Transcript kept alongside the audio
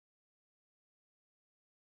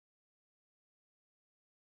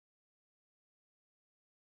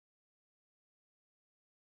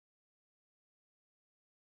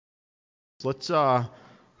Let's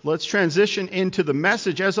let's transition into the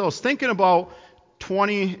message. As I was thinking about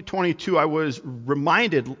 2022, I was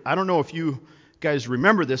reminded, I don't know if you guys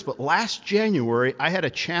remember this, but last January I had a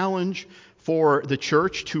challenge for the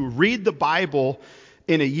church to read the Bible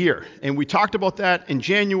in a year. And we talked about that in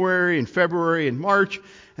January, and February, and March.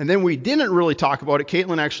 And then we didn't really talk about it.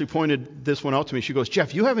 Caitlin actually pointed this one out to me. She goes,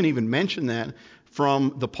 Jeff, you haven't even mentioned that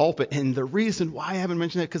from the pulpit. And the reason why I haven't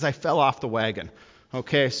mentioned it, because I fell off the wagon.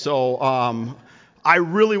 Okay, so I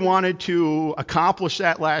really wanted to accomplish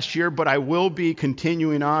that last year, but I will be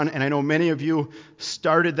continuing on. And I know many of you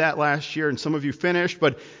started that last year and some of you finished.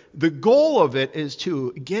 But the goal of it is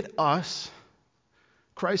to get us,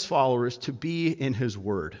 Christ followers, to be in His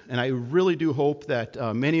Word. And I really do hope that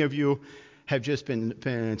many of you have just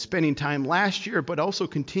been spending time last year, but also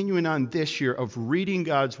continuing on this year of reading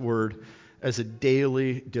God's Word as a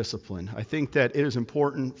daily discipline. I think that it is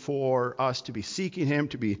important for us to be seeking Him,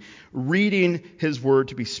 to be reading His Word,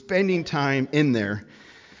 to be spending time in there.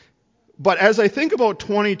 But as I think about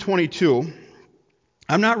 2022,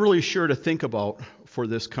 I'm not really sure to think about for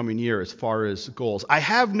this coming year as far as goals. I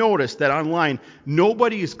have noticed that online,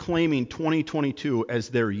 nobody is claiming 2022 as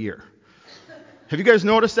their year. Have you guys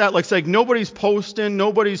noticed that? It's like nobody's posting,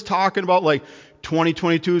 nobody's talking about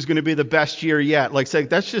 2022 is going to be the best year yet.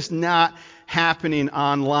 That's just not happening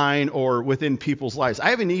online or within people's lives. I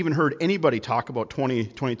haven't even heard anybody talk about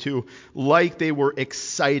 2022 like they were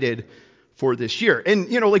excited for this year. And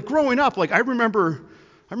growing up, I remember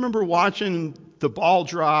watching the ball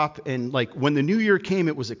drop, and when the new year came,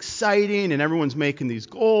 it was exciting and everyone's making these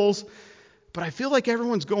goals. But I feel like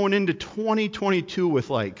everyone's going into 2022 with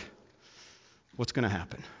what's going to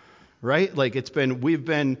happen, right? We've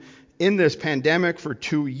been in this pandemic for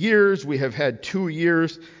 2 years. We have had 2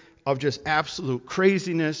 years of just absolute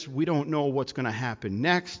craziness. We don't know what's going to happen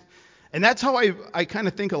next. And that's how I kind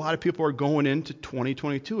of think a lot of people are going into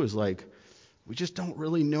 2022 is we just don't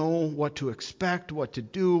really know what to expect, what to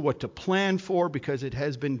do, what to plan for, because it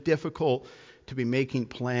has been difficult to be making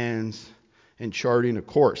plans and charting a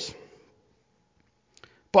course.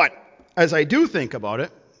 But as I do think about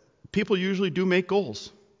it, people usually do make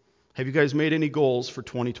goals. Have you guys made any goals for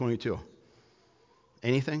 2022?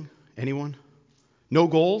 Anything? Anyone? No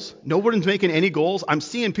goals? Nobody's making any goals? I'm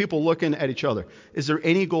seeing people looking at each other. Is there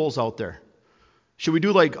any goals out there? Should we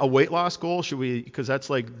do a weight loss goal? Should we, because that's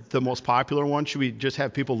the most popular one. Should we just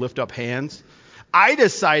have people lift up hands? I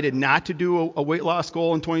decided not to do a weight loss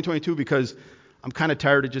goal in 2022 because I'm kind of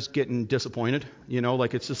tired of just getting disappointed.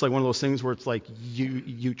 It's just one of those things where it's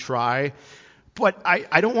you try. But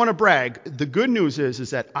I don't want to brag. The good news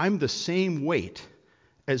is that I'm the same weight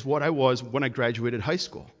as what I was when I graduated high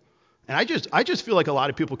school. And I just feel like a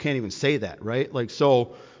lot of people can't even say that, right?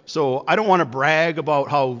 So I don't want to brag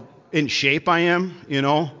about how in shape I am,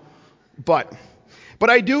 But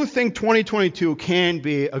I do think 2022 can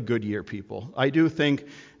be a good year, people. I do think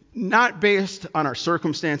not based on our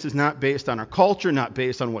circumstances, not based on our culture, not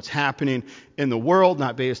based on what's happening in the world,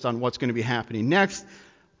 not based on what's going to be happening next.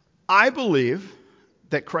 I believe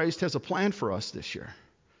that Christ has a plan for us this year.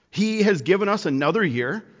 He has given us another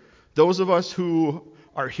year. Those of us who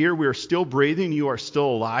are here, we are still breathing, you are still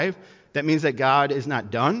alive. That means that God is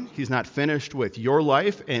not done. He's not finished with your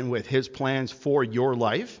life and with His plans for your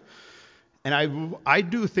life. And I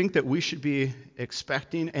do think that we should be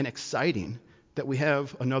expecting and exciting that we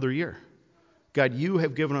have another year. God, you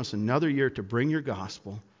have given us another year to bring your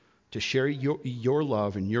gospel, to share your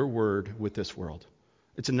love and your word with this world.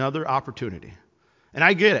 It's another opportunity. And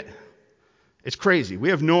I get it. It's crazy. We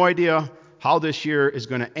have no idea how this year is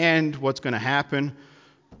going to end, what's going to happen.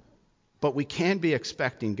 But we can be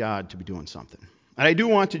expecting God to be doing something. And I do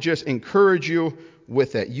want to just encourage you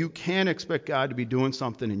with that. You can expect God to be doing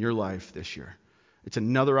something in your life this year. It's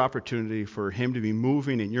another opportunity for Him to be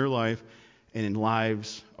moving in your life and in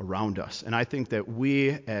lives around us. And I think that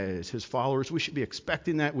we, as His followers, we should be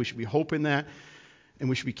expecting that. We should be hoping that. And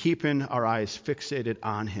we should be keeping our eyes fixated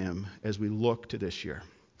on Him as we look to this year.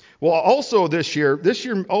 Well, also this year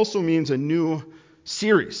also means a new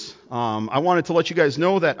series. I wanted to let you guys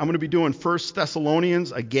know that I'm going to be doing 1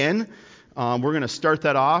 Thessalonians again. We're going to start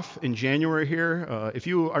that off in January here. If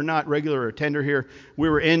you are not regular attender here, we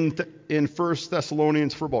were in 1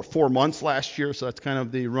 Thessalonians for about 4 months last year, so that's kind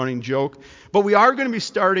of the running joke. But we are going to be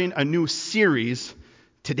starting a new series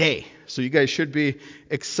today. So you guys should be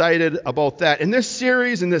excited about that. In this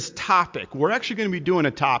series, in this topic, we're actually going to be doing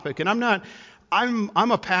a topic, and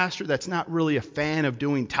I'm a pastor that's not really a fan of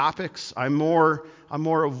doing topics. I'm I'm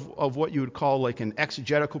more of what you would call like an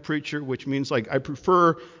exegetical preacher, which means like I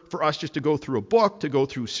prefer for us just to go through a book, to go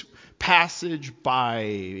through passage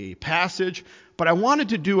by passage. But I wanted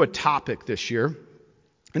to do a topic this year.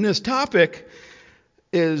 And this topic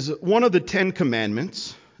is one of the 10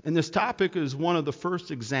 Commandments. And this topic is one of the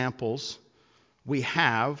first examples we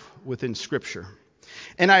have within Scripture.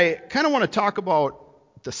 And I kind of want to talk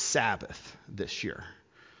about the Sabbath this year.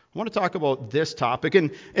 I want to talk about this topic,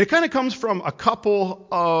 and it kind of comes from a couple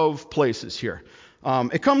of places here.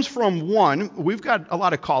 It comes from one, we've got a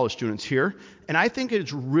lot of college students here, and I think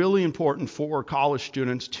it's really important for college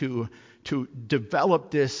students to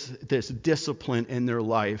develop this discipline in their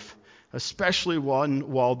life, especially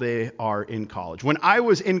while they are in college. When I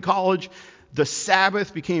was in college, the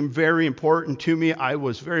Sabbath became very important to me. I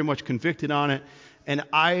was very much convicted on it. And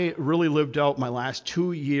I really lived out my last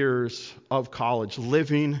 2 years of college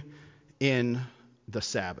living in the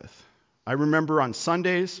Sabbath. I remember on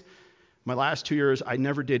Sundays, my last 2 years, I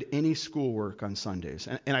never did any schoolwork on Sundays.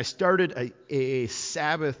 And I started a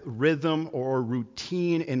Sabbath rhythm or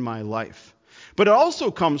routine in my life. But it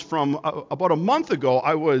also comes from about a month ago,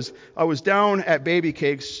 I was down at Baby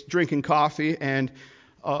Cakes drinking coffee, and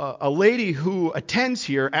a lady who attends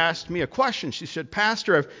here asked me a question. She said,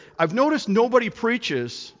 "Pastor, I've noticed nobody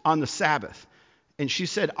preaches on the Sabbath." And she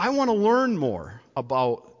said, "I want to learn more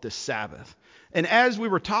about the Sabbath." And as we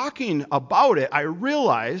were talking about it, I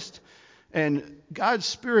realized, and God's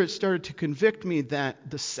Spirit started to convict me, that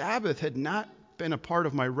the Sabbath had not been a part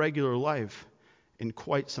of my regular life in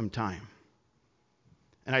quite some time.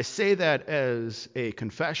 And I say that as a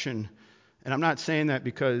confession. And I'm not saying that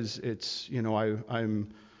because it's, I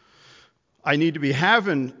need to be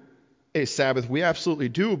having a Sabbath. We absolutely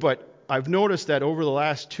do. But I've noticed that over the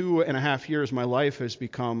last 2.5 years, my life has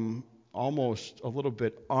become almost a little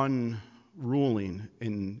bit unruling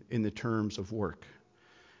in the terms of work.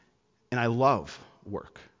 And I love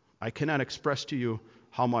work. I cannot express to you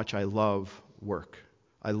how much I love work.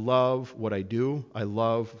 I love what I do. I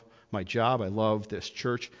love my job. I love this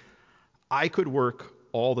church. I could work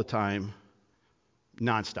all the time,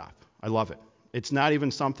 nonstop. I love it. It's not even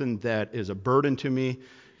something that is a burden to me.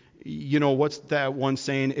 What's that one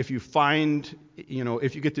saying? If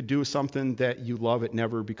you get to do something that you love, it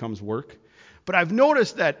never becomes work. But I've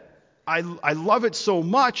noticed that I love it so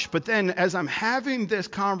much, but then as I'm having this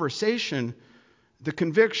conversation, the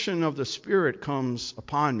conviction of the Spirit comes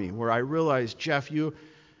upon me, where I realize, Jeff, you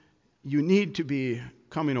need to be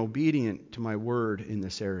becoming obedient to my word in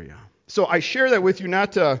this area. So I share that with you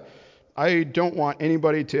I don't want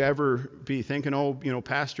anybody to ever be thinking,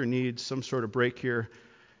 pastor needs some sort of break here.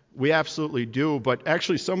 We absolutely do. But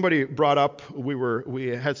actually somebody brought up, we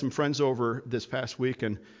had some friends over this past week,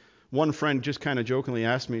 and one friend just kind of jokingly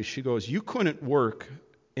asked me, she goes, "You couldn't work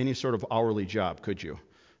any sort of hourly job, could you?"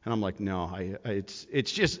 And I'm like, no,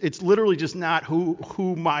 it's literally just not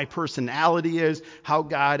who my personality is, how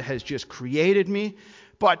God has just created me.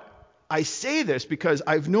 But I say this because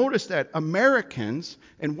I've noticed that Americans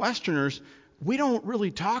and Westerners, we don't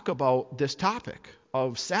really talk about this topic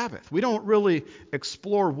of Sabbath. We don't really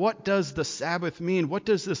explore, what does the Sabbath mean? What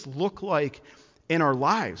does this look like in our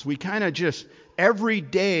lives? We kind of just, every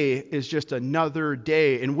day is just another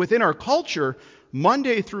day. And within our culture,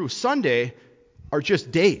 Monday through Sunday are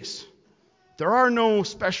just days. There are no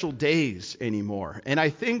special days anymore. And I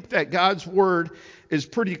think that God's word is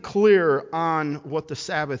pretty clear on what the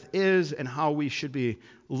Sabbath is and how we should be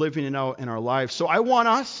living it out in our lives. So I want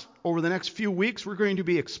us, over the next few weeks, we're going to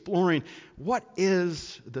be exploring what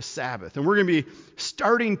is the Sabbath. And we're going to be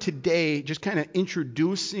starting today, just kind of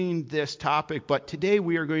introducing this topic. But today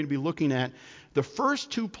we are going to be looking at the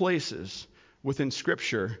first 2 places within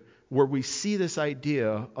Scripture where we see this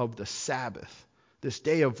idea of the Sabbath, this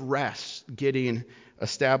day of rest getting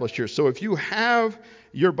established here. So if you have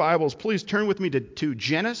your Bibles, please turn with me to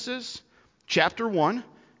Genesis chapter 1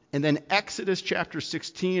 and then Exodus chapter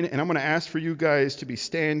 16. And I'm going to ask for you guys to be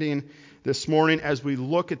standing this morning as we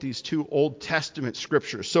look at these 2 Old Testament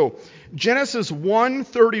scriptures. So Genesis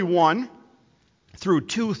 1:31 through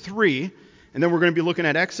 2:3, and then we're going to be looking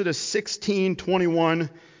at Exodus 16:21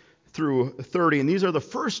 through 30. And these are the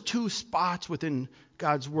first 2 spots within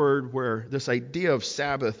God's word where this idea of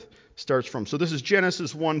Sabbath starts from. So this is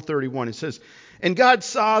Genesis 1:31. It says, "And God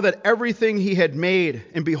saw that everything he had made,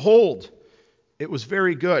 and behold, it was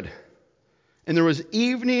very good. And there was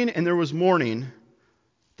evening and there was morning,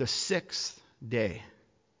 the 6th day."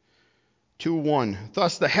 2:1.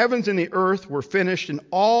 "Thus the heavens and the earth were finished, and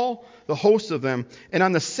all the hosts of them. And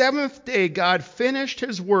on the 7th day God finished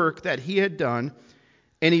his work that he had done,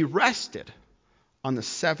 and he rested on the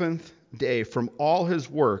 7th day from all his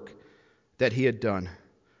work that he had done.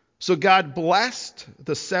 So God blessed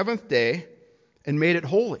the seventh day and made it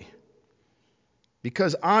holy,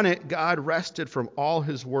 because on it God rested from all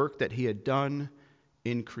his work that he had done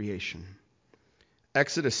in creation.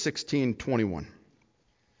 Exodus 16:21.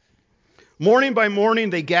 Morning by morning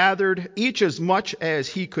they gathered, each as much as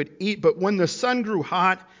he could eat, but when the sun grew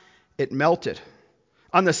hot, it melted.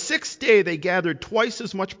 On the sixth day they gathered twice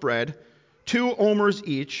as much bread, 2 omers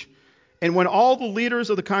each. And when all the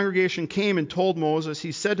leaders of the congregation came and told Moses,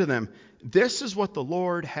 he said to them, "This is what the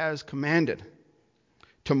Lord has commanded.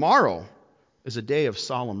 Tomorrow is a day of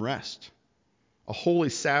solemn rest, a holy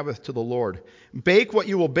Sabbath to the Lord. Bake what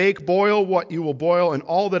you will bake, boil what you will boil, and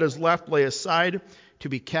all that is left lay aside to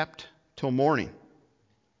be kept till morning."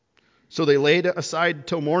 So they laid aside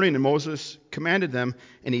till morning, and Moses commanded them,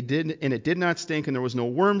 and it did not stink, and there was no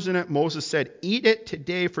worms in it. Moses said, "Eat it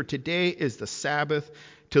today, for today is the Sabbath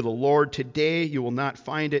to the Lord. Today you will not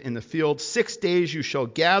find it in the field. 6 days you shall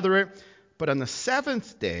gather it, but on the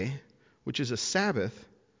seventh day, which is a Sabbath,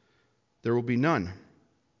 there will be none."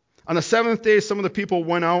 On the seventh day, some of the people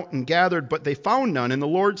went out and gathered, but they found none. And the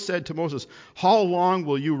Lord said to Moses, "How long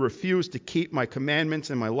will you refuse to keep my commandments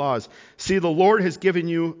and my laws? See, the Lord has given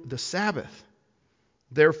you the Sabbath.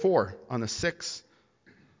 Therefore, on the sixth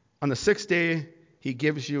day, he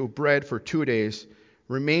gives you bread for 2 days.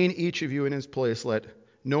 Remain each of you in his place. Let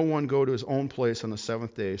no one go to his own place on the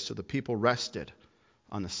seventh day." So the people rested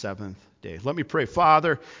on the seventh day. Let me pray.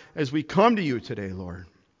 Father, as we come to you today, Lord,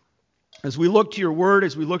 as we look to your word,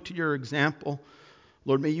 as we look to your example,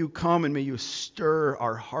 Lord, may you come and may you stir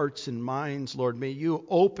our hearts and minds, Lord. May you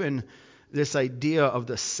open this idea of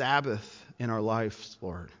the Sabbath in our lives,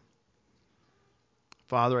 Lord.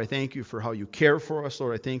 Father, I thank you for how you care for us,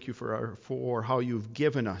 Lord. I thank you for how you've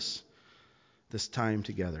given us this time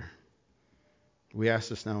together. We ask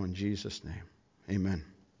this now in Jesus' name. Amen.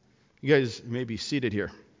 You guys may be seated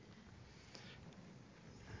here.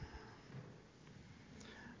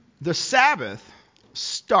 The Sabbath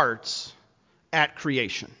starts at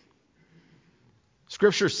creation.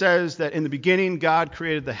 Scripture says that in the beginning God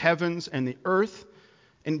created the heavens and the earth,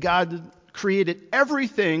 and God created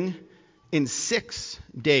everything in 6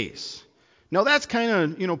 days. Now that's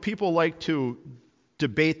kind of, people like to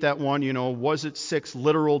debate that one, was it 6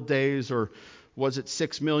 literal days or was it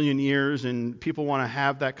 6 million years? And people want to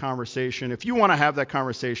have that conversation. If you want to have that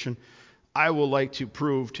conversation, I will like to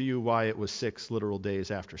prove to you why it was 6 literal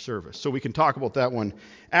days after service. So we can talk about that one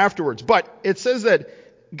afterwards. But it says that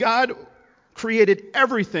God created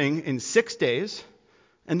everything in 6 days,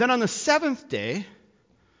 and then on the seventh day,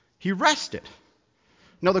 he rested.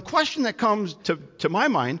 Now the question that comes to my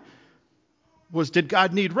mind was, did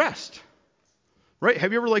God need rest? Right?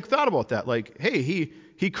 Have you ever thought about that? Hey,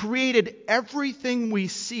 he created everything we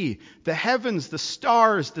see, the heavens, the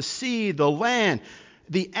stars, the sea, the land,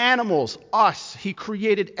 the animals, us. He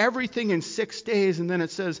created everything in 6 days, and then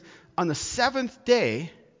it says on the seventh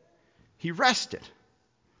day, he rested.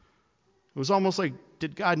 It was almost like,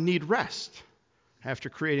 did God need rest after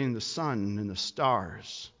creating the sun and the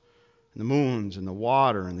stars and the moons and the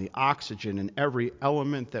water and the oxygen and every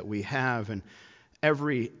element that we have and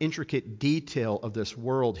every intricate detail of this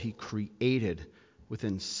world he created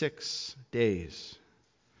within 6 days?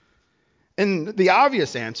 And the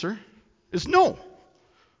obvious answer is no.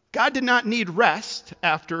 God did not need rest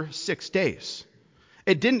after 6 days.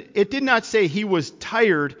 It did not say he was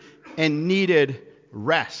tired and needed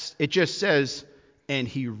rest. It just says, and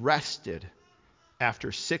he rested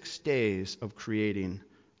after 6 days of creating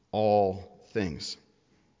all things.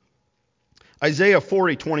 Isaiah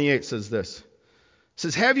 40:28 says this. It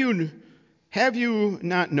says, Have you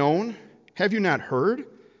not known? Have you not heard?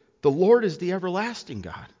 The Lord is the everlasting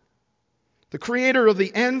God, the creator of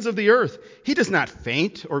the ends of the earth. He does not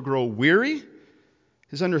faint or grow weary.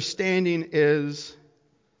 His understanding is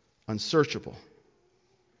unsearchable.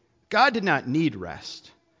 God did not need rest.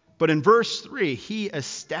 But in verse 3, he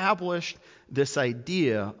established this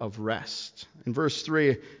idea of rest. In verse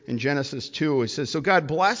 3 in Genesis 2, it says, So God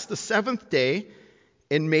blessed the seventh day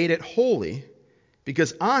and made it holy,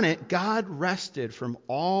 because on it God rested from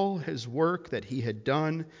all his work that he had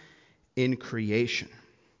done in creation.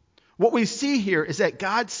 What we see here is that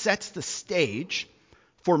God sets the stage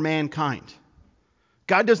for mankind.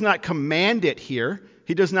 God does not command it here.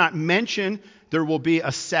 He does not mention there will be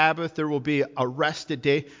a Sabbath, there will be a rested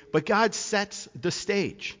day, but God sets the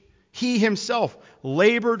stage. He himself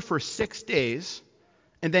labored for 6 days,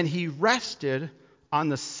 and then he rested on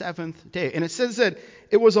the seventh day. And it says that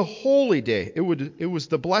it was a holy day. It was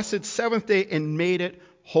the blessed seventh day and made it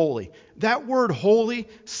holy. That word holy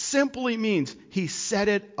simply means he set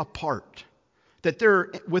it apart. That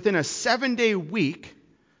within a 7-day week,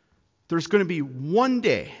 there's going to be one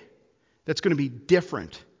day that's going to be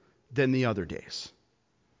different than the other days.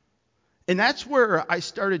 And that's where I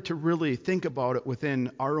started to really think about it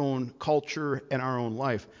within our own culture and our own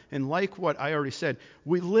life. And like what I already said,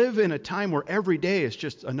 we live in a time where every day is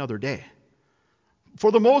just another day.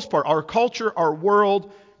 For the most part, our culture, our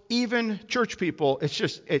world, even church people, it's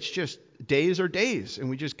just days are days. And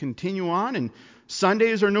we just continue on. And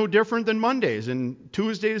Sundays are no different than Mondays. And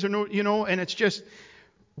Tuesdays are and it's just,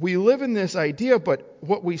 we live in this idea. But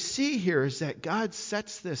what we see here is that God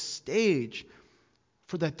sets this stage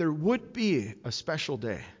for that there would be a special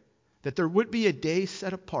day, that there would be a day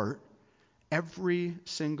set apart every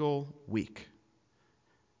single week.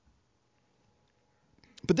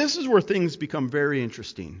 But this is where things become very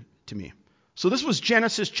interesting to me. So this was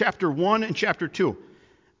Genesis chapter 1 and chapter 2.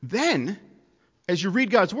 Then, as you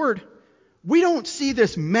read God's word, we don't see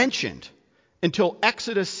this mentioned until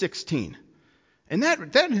Exodus 16. And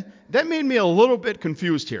that made me a little bit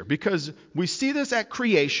confused here, because we see this at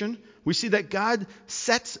creation. We see that God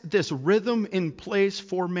sets this rhythm in place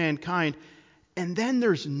for mankind, and then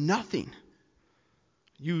there's nothing.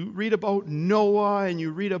 You read about Noah, and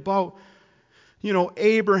you read about,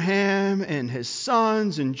 Abraham and his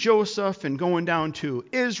sons and Joseph, and going down to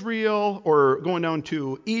Israel or going down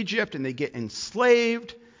to Egypt, and they get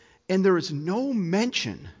enslaved, and there is no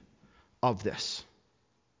mention of this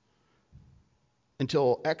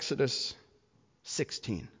until Exodus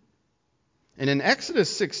 16. And in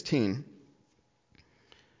Exodus 16,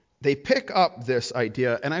 they pick up this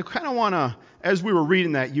idea, and I kind of want to, as we were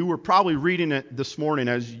reading that, you were probably reading it this morning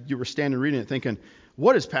as you were standing reading it thinking,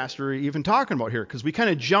 what is Pastor even talking about here? Because we kind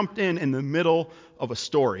of jumped in the middle of a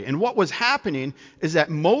story. And what was happening is that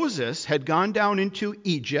Moses had gone down into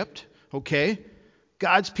Egypt, okay?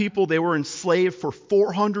 God's people, they were enslaved for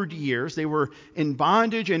 400 years. They were in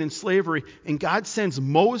bondage and in slavery. And God sends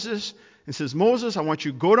Moses and says, Moses, I want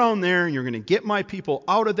you to go down there and you're going to get my people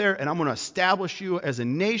out of there and I'm going to establish you as a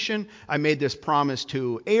nation. I made this promise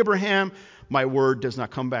to Abraham. My word does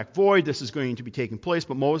not come back void. This is going to be taking place.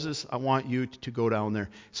 But Moses, I want you to go down there.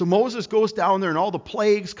 So Moses goes down there and all the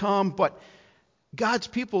plagues come, but God's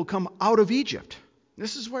people come out of Egypt.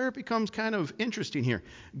 This is where it becomes kind of interesting here.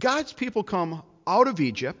 God's people come out of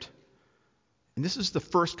Egypt, and this is the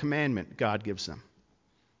first commandment God gives them.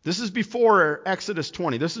 This is before Exodus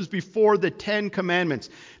 20. This is before the 10 commandments.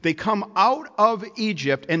 They come out of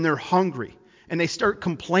Egypt and they're hungry and they start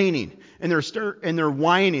complaining and they're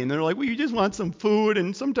whining. They're like, well, you just want some food.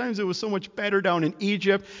 And sometimes it was so much better down in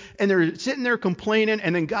Egypt. And they're sitting there complaining.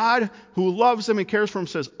 And then God, who loves them and cares for them,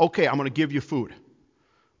 says, okay, I'm going to give you food.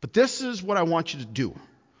 But this is what I want you to do.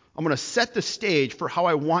 I'm going to set the stage for how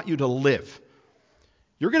I want you to live.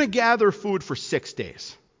 You're going to gather food for 6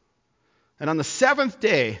 days. And on the 7th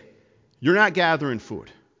day, you're not gathering food.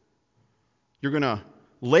 You're going to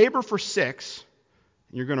labor for 6,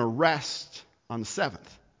 and you're going to rest on the 7th.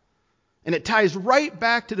 And it ties right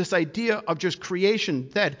back to this idea of just creation,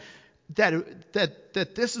 that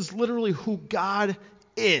this is literally who God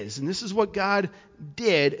is, and this is what God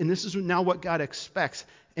did, and this is now what God expects.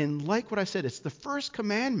 And like what I said, it's the first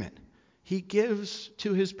commandment he gives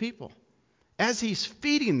to his people as he's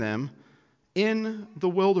feeding them in the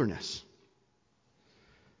wilderness.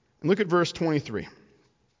 And look at verse 23.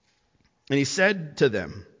 And he said to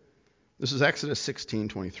them, this is Exodus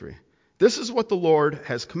 16:23. This is what the Lord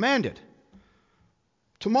has commanded.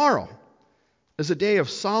 Tomorrow is a day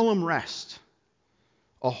of solemn rest,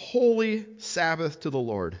 a holy Sabbath to the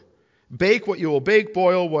Lord. Bake what you will bake,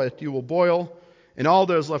 boil what you will boil, and all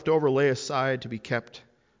that is left over lay aside to be kept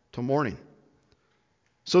till morning.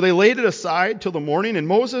 So they laid it aside till the morning, and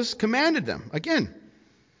Moses commanded them again.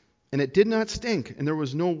 And it did not stink, and there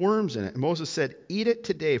was no worms in it. And Moses said, eat it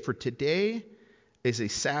today, for today is a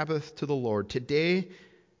Sabbath to the Lord. Today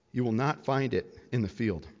you will not find it in the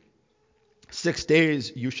field. 6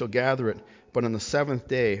 days you shall gather it, but on the 7th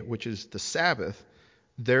day, which is the Sabbath,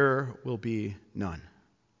 there will be none.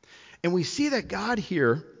 And we see that God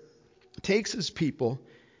here takes his people,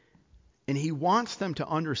 and he wants them to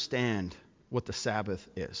understand what the Sabbath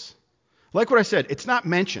is. Like what I said, it's not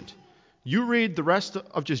mentioned. You read the rest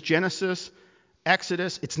of just Genesis,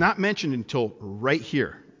 Exodus, it's not mentioned until right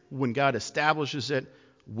here when God establishes it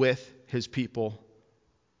with his people.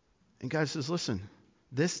 And God says, listen,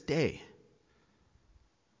 this day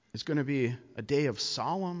is going to be a day of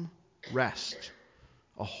solemn rest,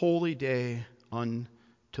 a holy day unto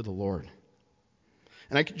the Lord.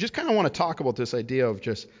 And I just kind of want to talk about this idea of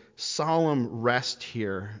just solemn rest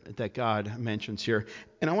here that God mentions here.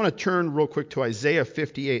 And I want to turn real quick to Isaiah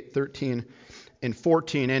 58:13 and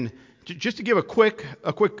 14. And just to give a quick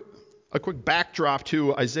backdrop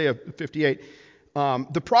to Isaiah 58,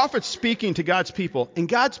 the prophet's speaking to God's people, and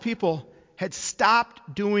God's people had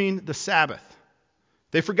stopped doing the Sabbath.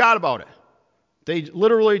 They forgot about it. They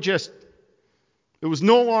literally it was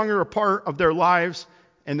no longer a part of their lives.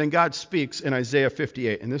 And then God speaks in Isaiah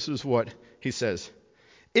 58, and this is what he says.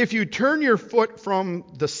 If you turn your foot from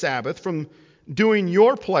the Sabbath, from doing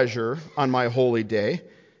your pleasure on my holy day,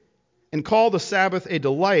 and call the Sabbath a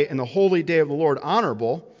delight and the holy day of the Lord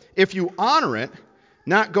honorable, if you honor it,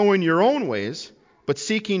 not going your own ways, but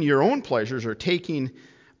seeking your own pleasures or taking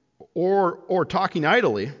or talking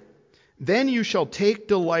idly, then you shall take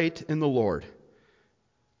delight in the Lord.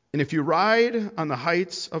 And if you ride on the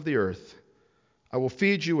heights of the earth, I will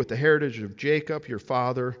feed you with the heritage of Jacob, your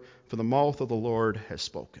father, for the mouth of the Lord has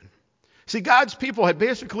spoken. See, God's people had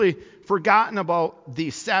basically forgotten about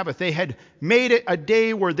the Sabbath. They had made it a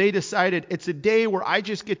day where they decided it's a day where I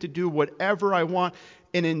just get to do whatever I want.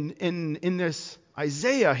 And in this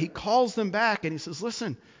Isaiah, he calls them back and he says,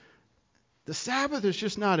 listen, the Sabbath is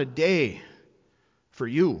just not a day for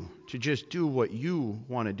you to just do what you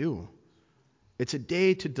want to do. It's a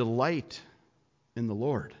day to delight in the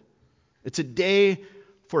Lord. It's a day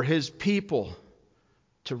for his people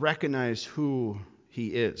to recognize who he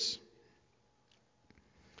is.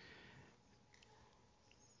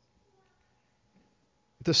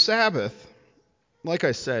 The Sabbath, like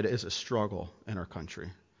I said, is a struggle in our country.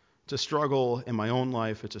 It's a struggle in my own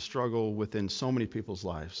life. It's a struggle within so many people's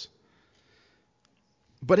lives.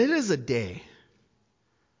 But it is a day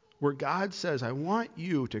where God says, I want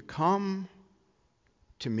you to come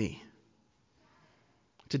to me.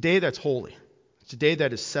 It's a day that's holy. It's a day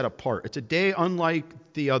that is set apart. It's a day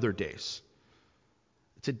unlike the other days.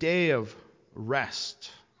 It's a day of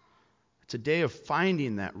rest. It's a day of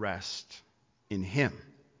finding that rest in him.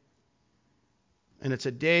 And it's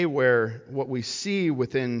a day where what we see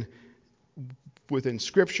within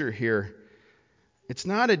Scripture here, it's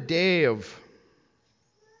not a day of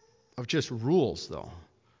just rules, though.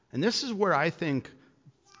 And this is where I think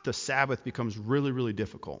the Sabbath becomes really, really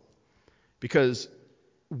difficult. Because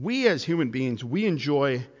we as human beings, we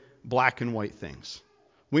enjoy black and white things.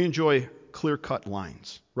 We enjoy clear-cut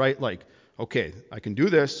lines, right? Like, okay, I can do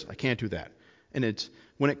this, I can't do that. And it's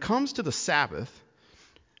when it comes to the Sabbath,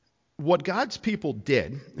 what God's people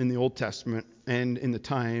did in the Old Testament and in the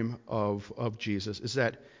time of Jesus is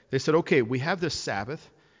that they said, okay, we have this Sabbath,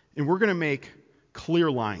 and we're going to make clear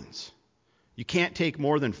lines. You can't take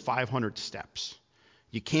more than 500 steps.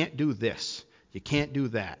 You can't do this. You can't do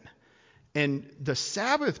that. And the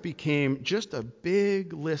Sabbath became just a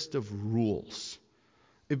big list of rules.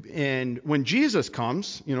 And when Jesus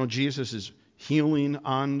comes, Jesus is healing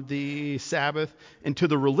on the Sabbath. And to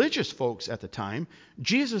the religious folks at the time,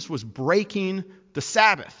 Jesus was breaking the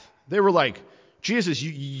Sabbath. They were like, Jesus,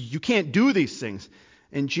 you can't do these things.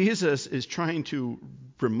 And Jesus is trying to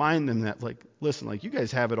remind them that, listen, you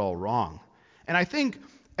guys have it all wrong. And I think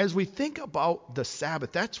as we think about the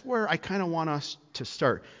Sabbath, that's where I kind of want us to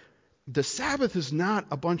start. The Sabbath is not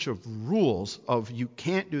a bunch of rules of you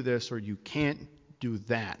can't do this or you can't do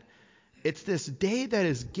that. It's this day that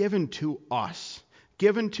is given to us,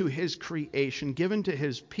 given to his creation, given to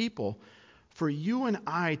his people, for you and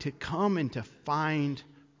I to come and to find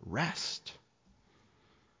rest.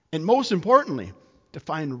 And most importantly, to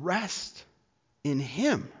find rest in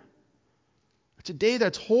him. It's a day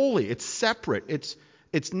that's holy. It's separate.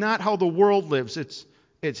 It's not how the world lives.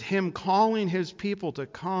 It's him calling his people to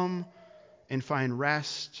come and find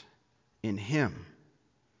rest in him.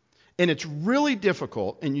 And it's really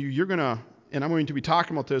difficult, and I'm going to be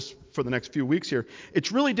talking about this for the next few weeks here.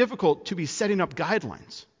 It's really difficult to be setting up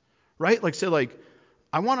guidelines, right?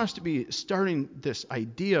 I want us to be starting this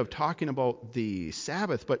idea of talking about the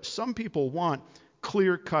Sabbath, but some people want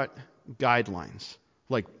clear-cut guidelines.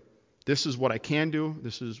 This is what I can do,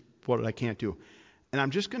 this is what I can't do. And I'm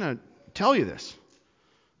just going to tell you this.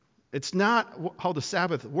 It's not how the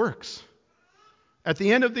Sabbath works. At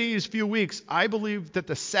the end of these few weeks, I believe that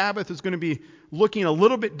the Sabbath is going to be looking a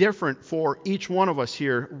little bit different for each one of us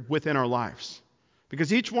here within our lives.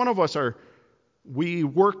 Because each one of us we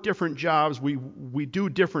work different jobs, we do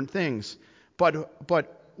different things.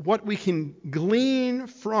 But what we can glean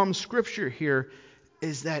from Scripture here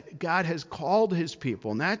is that God has called his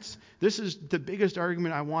people. And this is the biggest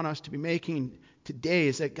argument I want us to be making today,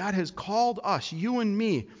 is that God has called us, you and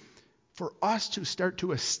me, for us to start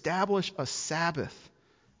to establish a Sabbath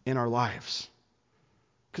in our lives.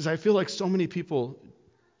 Because I feel like so many people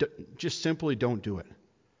just simply don't do it.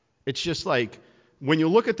 It's just like when you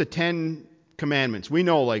look at the 10 commandments. We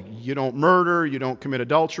know, like, you don't murder, you don't commit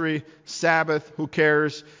adultery, Sabbath, who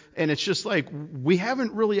cares? And it's just like, we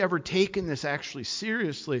haven't really ever taken this actually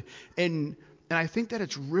seriously. And I think that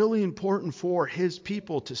it's really important for his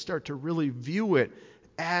people to start to really view it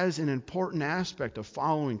as an important aspect of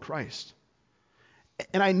following Christ.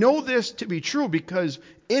 And I know this to be true because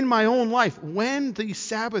in my own life, when the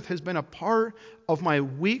Sabbath has been a part of my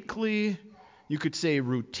weekly, you could say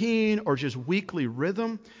routine or just weekly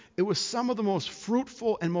rhythm, it was some of the most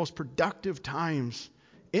fruitful and most productive times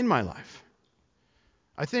in my life.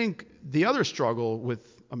 I think the other struggle with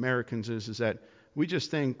Americans is that we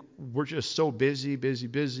just think we're just so busy.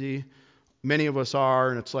 Many of us are,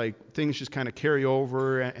 and it's like things just kind of carry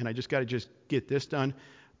over, and I just got to just get this done.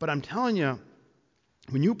 But I'm telling you,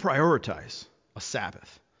 when you prioritize a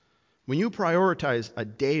Sabbath, when you prioritize a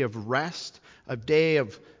day of rest, a day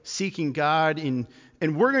of seeking God and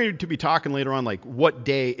we're going to be talking later on, like, what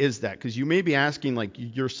day is that? Because you may be asking, like,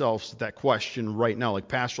 yourselves that question right now, like,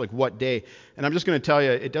 Pastor, like, what day? And I'm just going to tell you,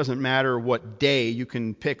 it doesn't matter what day. You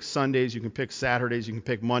can pick Sundays, you can pick Saturdays, you can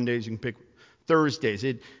pick Mondays, you can pick Thursdays.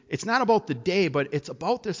 It's not about the day, but it's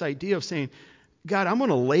about this idea of saying, God, I'm going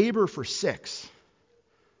to labor for 6,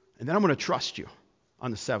 and then I'm going to trust you on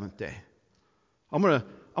the 7th day. I'm going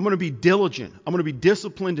to be diligent. I'm going to be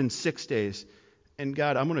disciplined in 6 days. And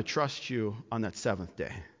God, I'm going to trust you on that 7th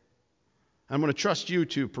day. I'm going to trust you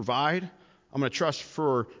to provide. I'm going to trust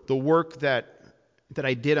for the work that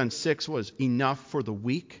I did on 6 was enough for the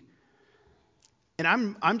week. And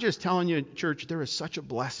I'm just telling you, church, there is such a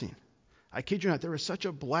blessing. I kid you not, there is such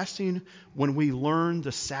a blessing when we learn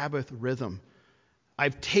the Sabbath rhythm.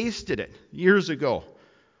 I've tasted it years ago.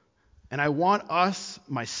 And I want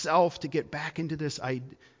myself, to get back into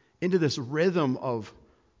this rhythm of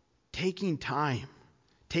taking time,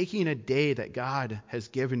 taking a day that God has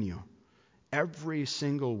given you every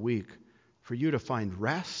single week for you to find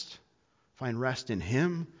rest in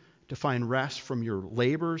Him, to find rest from your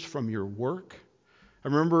labors, from your work. I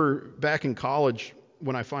remember back in college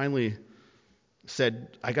when I finally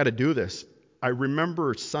said, I got to do this. I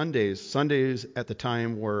remember Sundays at the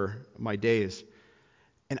time were my days.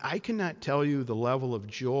 And I cannot tell you the level of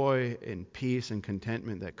joy and peace and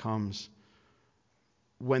contentment that comes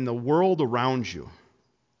when the world around you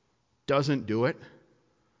doesn't do it,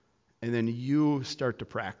 and then you start to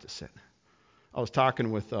practice it. I was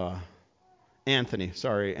talking with Anthony.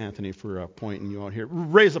 Sorry, Anthony, for pointing you out here.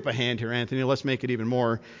 Raise up a hand here, Anthony. Let's make it even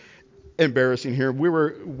more embarrassing here. We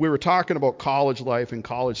were talking about college life and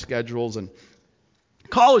college schedules, and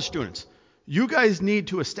college students, you guys need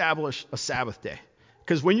to establish a Sabbath day.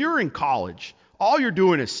 Because when you're in college, all you're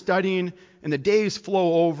doing is studying, and the days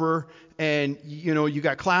flow over, and you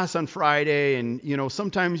got class on Friday, and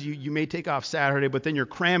sometimes you may take off Saturday, but then you're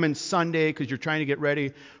cramming Sunday because you're trying to get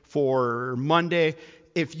ready for Monday.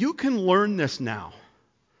 If you can learn this now,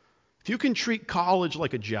 if you can treat college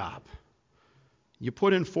like a job, you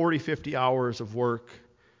put in 40, 50 hours of work,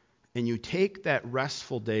 and you take that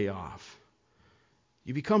restful day off,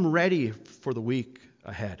 you become ready for the week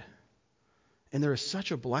ahead. And there is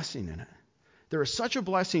such a blessing in it. There is such a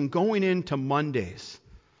blessing going into Mondays.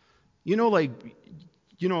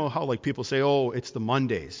 How like people say, oh, it's the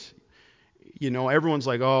Mondays. Everyone's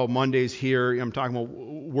like, oh, Monday's here. I'm talking about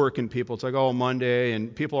working people. It's like, oh, Monday,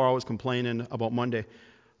 and people are always complaining about Monday.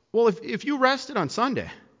 Well, if you rested on Sunday,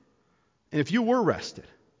 and if you were rested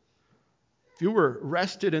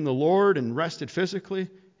in the Lord and rested physically,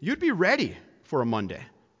 you'd be ready for a Monday.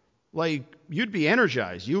 Like, you'd be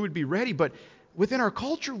energized. You would be ready. But within our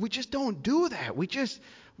culture, we just don't do that. We just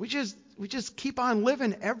keep on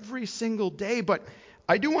living every single day. But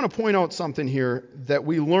I do want to point out something here that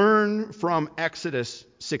we learn from Exodus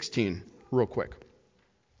 16 real quick.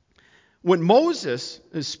 When Moses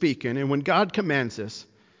is speaking and when God commands this,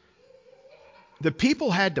 the people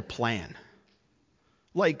had to plan.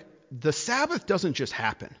 Like, the Sabbath doesn't just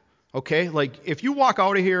happen, okay? Like, if you walk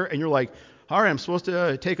out of here and you're like, all right, I'm supposed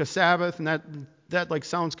to take a Sabbath, and that like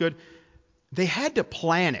sounds good. They had to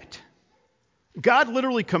plan it. God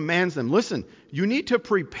literally commands them, listen, you need to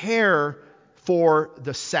prepare for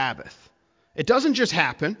the Sabbath. It doesn't just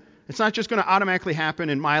happen. It's not just going to automatically happen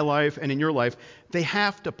in my life and in your life. They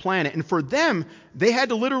have to plan it. And for them, they had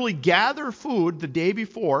to literally gather food the day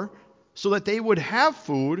before so that they would have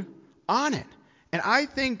food on it. And I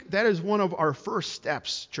think that is one of our first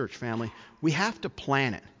steps, church family. We have to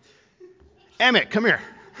plan it. Emmett, come here.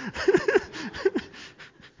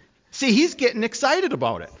 See, he's getting excited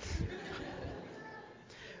about it.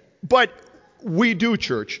 But we do,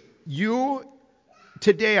 church.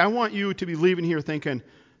 Today, I want you to be leaving here thinking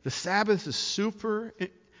the Sabbath is super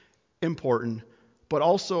important But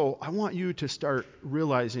also, I want you to start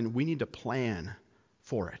realizing we need to plan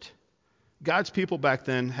for it. God's people back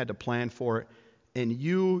then had to plan for it. And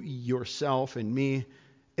you, yourself, and me,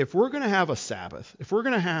 if we're going to have a Sabbath, if we're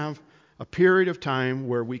going to have a period of time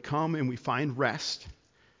where we come and we find rest,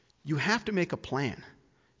 you have to make a plan.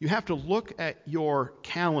 You have to look at your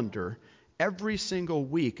calendar every single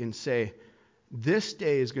week and say, this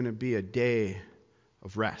day is going to be a day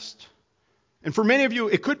of rest. And for many of you,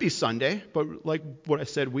 it could be Sunday, but like what I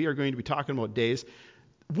said, we are going to be talking about days.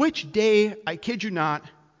 Which day, I kid you not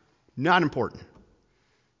important.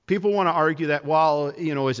 People want to argue that, well,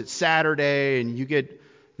 is it Saturday? And you get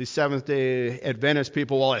the Seventh-day Adventist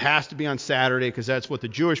people, well, it has to be on Saturday because that's what the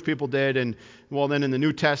Jewish people did. And, well, then in the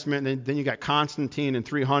New Testament, then you got Constantine in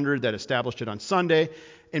 300 that established it on Sunday.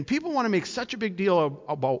 And people want to make such a big deal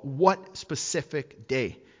about what specific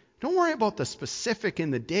day. Don't worry about the specific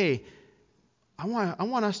in the day. I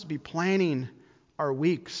want us to be planning our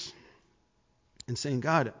weeks and saying,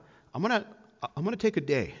 God, I'm gonna take a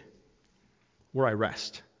day where I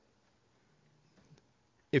rest.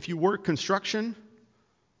 If you work construction,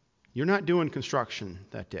 you're not doing construction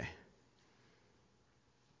that day.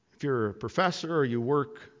 If you're a professor or you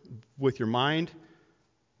work with your mind,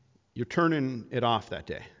 you're turning it off that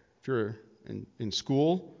day. If you're in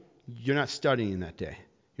school, you're not studying that day.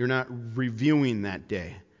 You're not reviewing that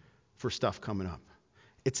day for stuff coming up.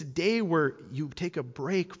 It's a day where you take a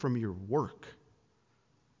break from your work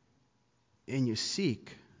and you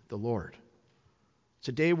seek the Lord. It's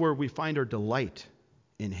a day where we find our delight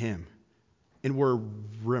in Him and we're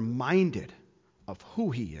reminded of who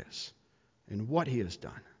He is and what He has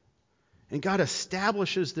done. And God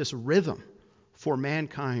establishes this rhythm for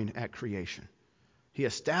mankind at creation. He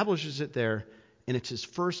establishes it there, and it's His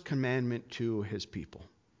first commandment to His people.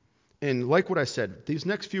 And like what I said, these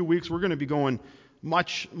next few weeks we're going to be going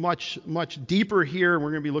much deeper here. We're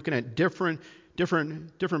going to be looking at different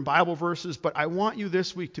Bible verses. But I want you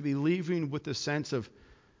this week to be leaving with the sense of,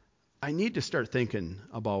 I need to start thinking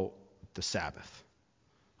about the Sabbath.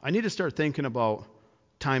 I need to start thinking about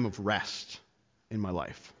time of rest in my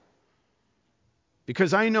life.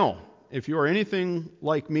 Because I know if you are anything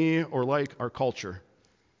like me or like our culture,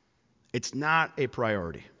 it's not a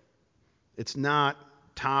priority. It's not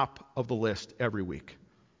top of the list every week.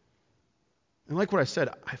 And like what I said,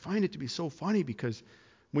 I find it to be so funny because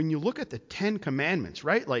when you look at the 10 Commandments,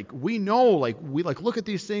 right? Like we know, like we like look at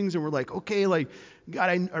these things and we're like, okay, like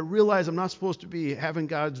God, I realize I'm not supposed to be having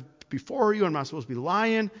gods before you. I'm not supposed to be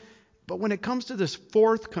lying. But when it comes to this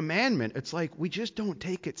fourth commandment, it's like we just don't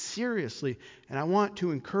take it seriously. And I want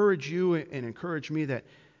to encourage you and encourage me that,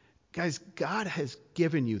 guys, God has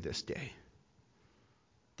given you this day.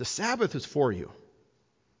 The Sabbath is for you.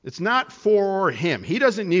 It's not for Him. He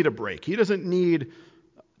doesn't need a break. He doesn't need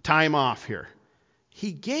time off here.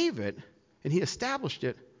 He gave it and He established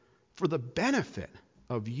it for the benefit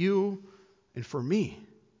of you and for me.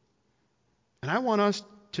 And I want us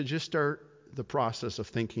to just start the process of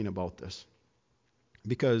thinking about this.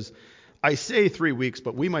 Because I say 3 weeks,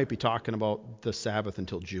 but we might be talking about the Sabbath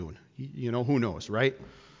until June. Who knows, right?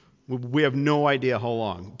 We have no idea how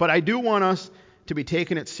long. But I do want us to be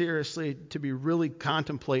taking it seriously, to be really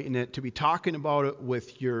contemplating it, to be talking about it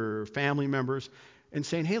with your family members and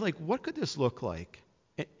saying, hey, like, what could this look like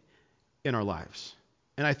in our lives?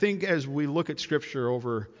 And I think as we look at Scripture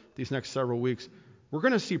over these next several weeks, we're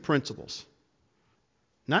going to see principles.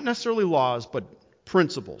 Not necessarily laws, but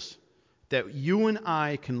principles that you and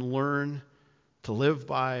I can learn to live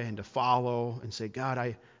by and to follow and say, God,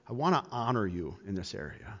 I want to honor you in this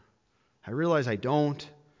area. I realize I don't,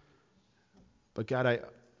 but God,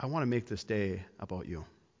 I want to make this day about you.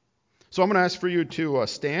 So I'm going to ask for you to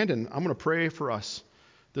stand, and I'm going to pray for us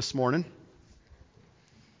this morning.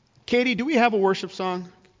 Katie, do we have a worship song?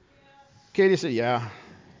 Yeah. Katie said, yeah.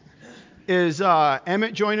 Is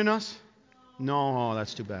Emmett joining us? No,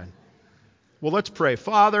 that's too bad. Well, let's pray.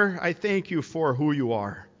 Father, I thank you for who you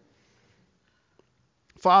are.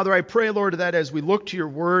 Father, I pray, Lord, that as we look to your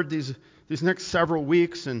word these next several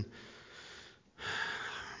weeks, and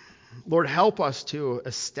Lord, help us to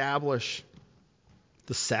establish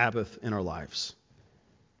the Sabbath in our lives.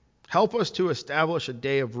 Help us to establish a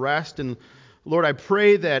day of rest. And Lord, I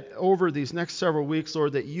pray that over these next several weeks,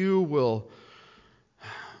 Lord, that you will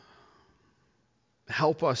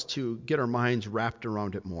help us to get our minds wrapped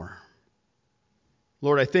around it more.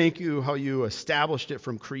 Lord, I thank you how you established it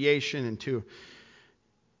from creation into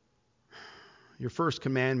your first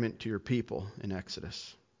commandment to your people in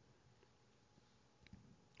Exodus.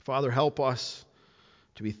 Father, help us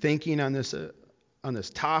to be thinking on this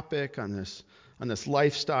topic, on this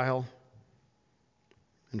lifestyle.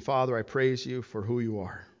 And Father, I praise you for who you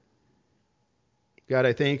are. God,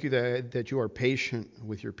 I thank you that you are patient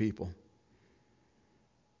with your people.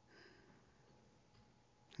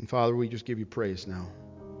 And Father, we just give you praise now.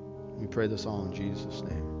 We pray this all in Jesus'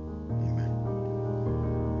 name. Amen.